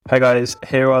Hey guys,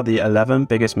 here are the 11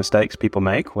 biggest mistakes people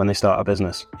make when they start a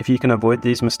business. If you can avoid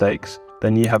these mistakes,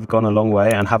 then you have gone a long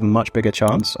way and have a much bigger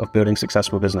chance of building a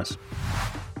successful business.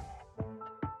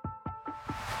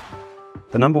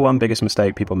 The number one biggest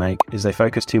mistake people make is they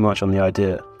focus too much on the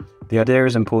idea. The idea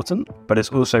is important, but it's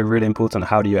also really important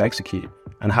how do you execute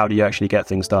and how do you actually get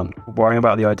things done. Worrying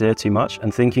about the idea too much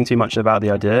and thinking too much about the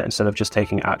idea instead of just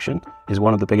taking action is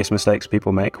one of the biggest mistakes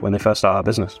people make when they first start a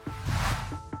business.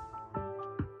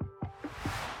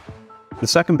 The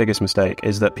second biggest mistake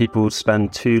is that people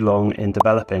spend too long in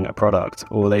developing a product,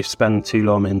 or they spend too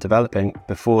long in developing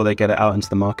before they get it out into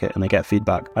the market and they get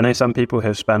feedback. I know some people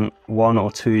have spent 1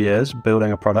 or 2 years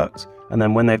building a product, and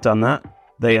then when they've done that,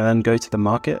 they then go to the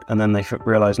market and then they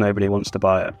realize nobody wants to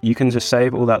buy it. You can just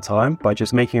save all that time by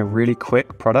just making a really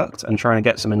quick product and trying to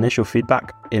get some initial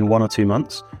feedback in 1 or 2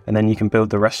 months. And then you can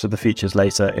build the rest of the features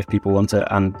later if people want it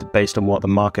and based on what the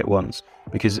market wants.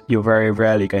 Because you're very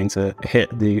rarely going to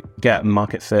get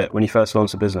market fit when you first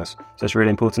launch a business. So it's really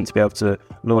important to be able to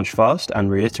launch fast and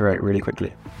reiterate really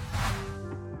quickly.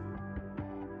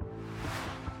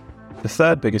 The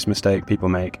third biggest mistake people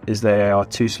make is they are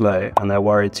too slow and they're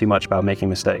worried too much about making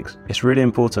mistakes. It's really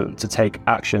important to take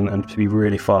action and to be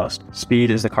really fast.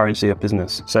 Speed is the currency of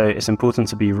business, so it's important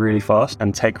to be really fast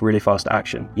and take really fast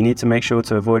action. You need to make sure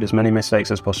to avoid as many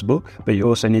mistakes as possible, but you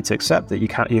also need to accept that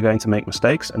you're going to make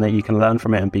mistakes and that you can learn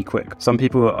from it and be quick. Some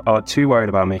people are too worried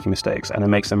about making mistakes and it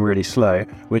makes them really slow,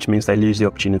 which means they lose the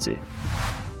opportunity.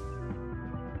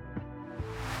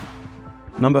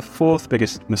 Number fourth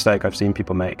biggest mistake I've seen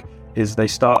people make is they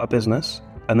start a business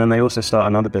and then they also start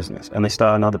another business and they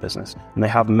start another business and they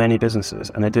have many businesses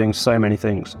and they're doing so many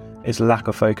things. It's lack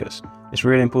of focus. It's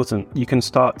really important. You can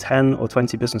start 10 or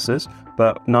 20 businesses,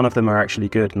 but none of them are actually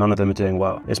good. None of them are doing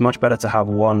well. It's much better to have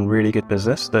one really good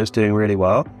business that's doing really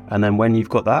well. And then when you've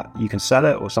got that, you can sell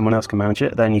it or someone else can manage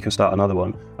it. Then you can start another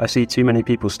one. I see too many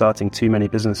people starting too many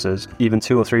businesses, even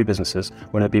 2 or 3 businesses,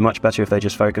 when it'd be much better if they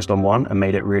just focused on one and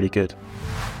made it really good.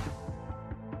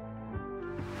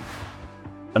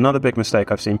 Another big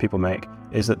mistake I've seen people make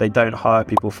is that they don't hire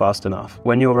people fast enough.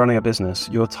 When you're running a business,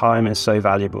 your time is so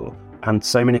valuable, and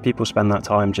so many people spend that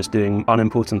time just doing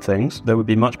unimportant things. That would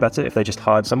be much better if they just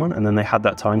hired someone and then they had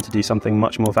that time to do something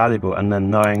much more valuable and then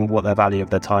knowing what their value of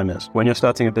their time is. When you're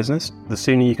starting a business, the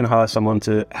sooner you can hire someone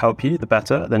to help you, the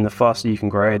better. Then the faster you can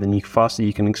grow, then the faster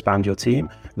you can expand your team,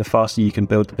 the faster you can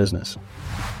build the business.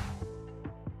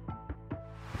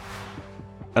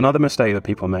 Another mistake that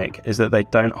people make is that they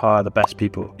don't hire the best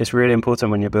people. It's really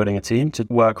important when you're building a team to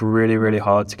work really, really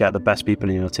hard to get the best people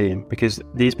in your team, because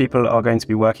these people are going to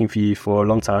be working for you for a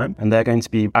long time and they're going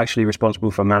to be actually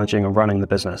responsible for managing and running the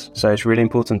business. So it's really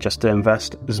important just to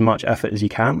invest as much effort as you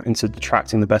can into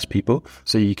attracting the best people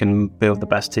so you can build the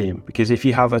best team. Because if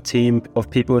you have a team of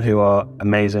people who are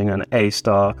amazing and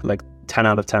A-star, like 10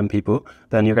 out of 10 people,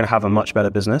 then you're going to have a much better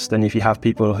business than if you have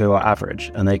people who are average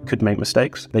and they could make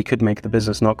mistakes. They could make the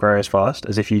business not grow as fast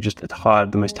as if you just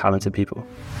hired the most talented people.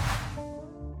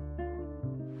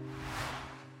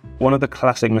 One of the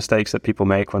classic mistakes that people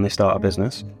make when they start a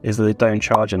business is that they don't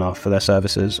charge enough for their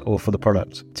services or for the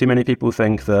product. Too many people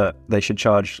think that they should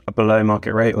charge a below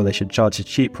market rate or they should charge a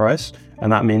cheap price,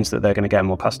 and that means that they're going to get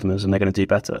more customers and they're going to do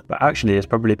better. But actually, it's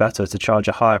probably better to charge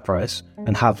a higher price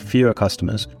and have fewer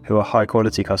customers who are high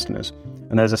quality customers.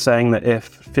 And there's a saying that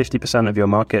if 50% of your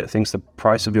market thinks the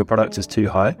price of your product is too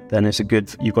high, then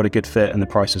you've got a good fit and the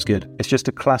price is good. It's just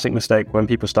a classic mistake when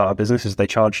people start a business is they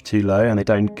charge too low and they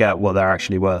don't get what they're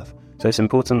actually worth. So it's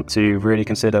important to really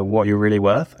consider what you're really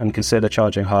worth and consider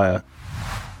charging higher.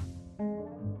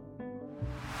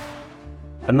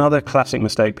 Another classic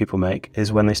mistake people make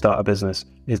is when they start a business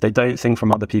is they don't think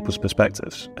from other people's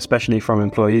perspectives, especially from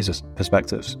employees'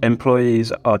 perspectives.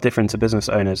 Employees are different to business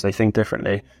owners. They think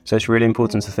differently. So it's really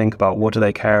important to think about what do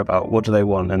they care about, what do they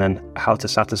want, and then how to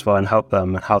satisfy and help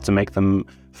them and how to make them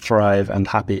thrive and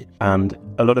happy. And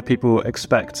a lot of people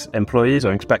expect employees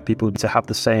or expect people to have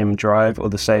the same drive or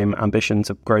the same ambition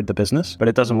to grow the business, but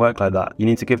it doesn't work like that. You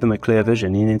need to give them a clear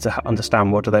vision. You need to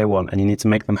understand what do they want and you need to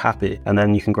make them happy, and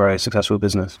then you can grow a successful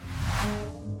business.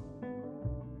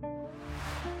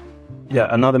 Yeah,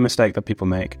 another mistake that people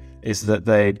make is that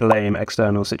they blame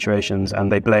external situations and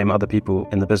they blame other people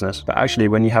in the business. But actually,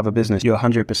 when you have a business, you're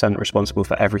 100% responsible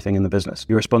for everything in the business.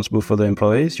 You're responsible for the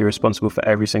employees, you're responsible for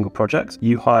every single project.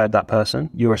 You hired that person,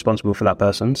 you're responsible for that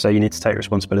person, so you need to take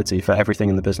responsibility for everything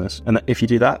in the business. And if you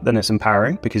do that, then it's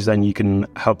empowering, because then you can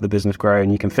help the business grow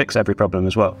and you can fix every problem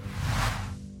as well.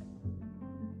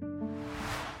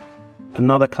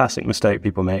 Another classic mistake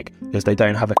people make is they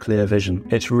don't have a clear vision.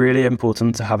 It's really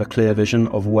important to have a clear vision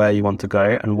of where you want to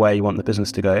go and where you want the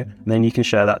business to go. And then you can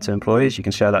share that to employees, you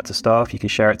can share that to staff, you can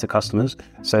share it to customers,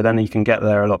 so then you can get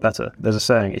there a lot better. There's a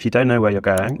saying, if you don't know where you're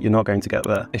going, you're not going to get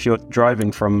there. If you're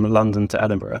driving from London to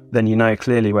Edinburgh, then you know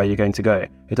clearly where you're going to go.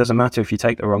 It doesn't matter if you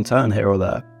take the wrong turn here or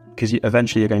there, because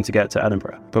eventually you're going to get to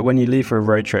Edinburgh. But when you leave for a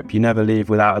road trip, you never leave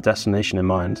without a destination in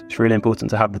mind. It's really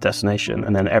important to have the destination,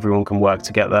 and then everyone can work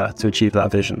to get there to achieve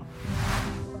that vision.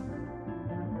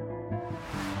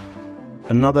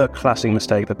 Another classic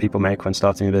mistake that people make when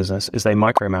starting a business is they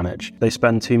micromanage. They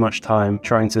spend too much time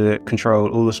trying to control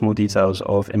all the small details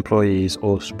of employees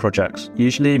or projects.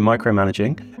 Usually,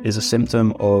 micromanaging is a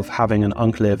symptom of having an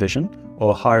unclear vision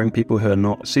or hiring people who are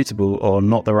not suitable or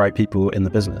not the right people in the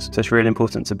business. So it's really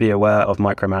important to be aware of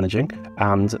micromanaging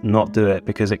and not do it,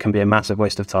 because it can be a massive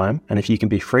waste of time. And if you can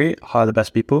be free, hire the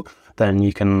best people, then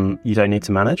you don't need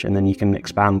to manage, and then you can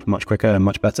expand much quicker and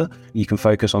much better. You can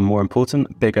focus on more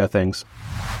important, bigger things.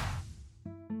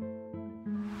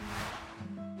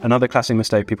 Another classic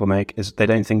mistake people make is they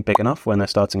don't think big enough when they're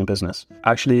starting a business.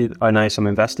 Actually, I know some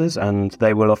investors, and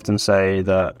they will often say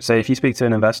that, if you speak to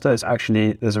an investor,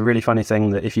 there's a really funny thing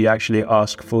that if you actually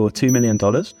ask for $2 million,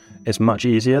 it's much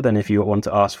easier than if you want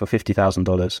to ask for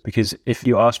 $50,000. Because if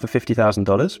you ask for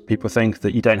 $50,000, people think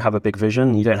that you don't have a big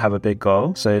vision, you don't have a big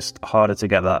goal, so it's harder to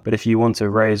get that. But if you want to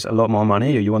raise a lot more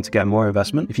money or you want to get more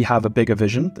investment, if you have a bigger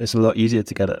vision, it's a lot easier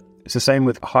to get it. It's the same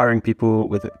with hiring people,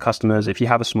 with customers. If you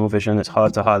have a small vision, it's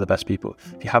hard to hire the best people.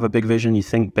 If you have a big vision, you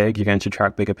think big, you're going to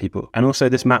attract bigger people. And also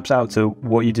this maps out to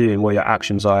what you do and what your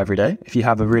actions are every day. If you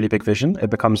have a really big vision,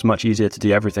 it becomes much easier to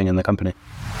do everything in the company.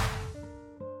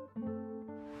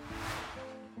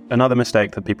 Another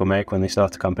mistake that people make when they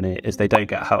start a company is they don't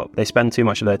get help. They spend too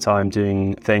much of their time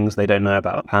doing things they don't know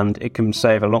about, and it can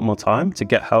save a lot more time to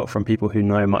get help from people who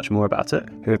know much more about it,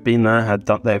 who have been there,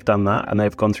 they've done that, and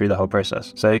they've gone through the whole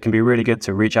process. So it can be really good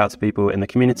to reach out to people in the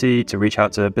community, to reach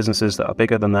out to businesses that are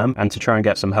bigger than them, and to try and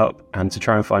get some help, and to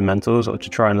try and find mentors, or to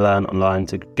try and learn online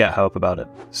to get help about it.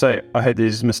 So I hope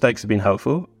these mistakes have been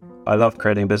helpful. I love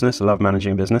creating a business, I love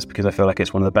managing a business, because I feel like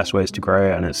it's one of the best ways to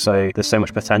grow, and there's so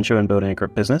much potential in building a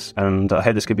great business, and I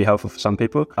hope this could be helpful for some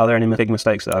people. Are there any big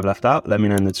mistakes that I've left out? Let me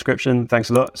know in the description. Thanks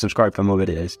a lot. Subscribe for more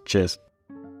videos. Cheers.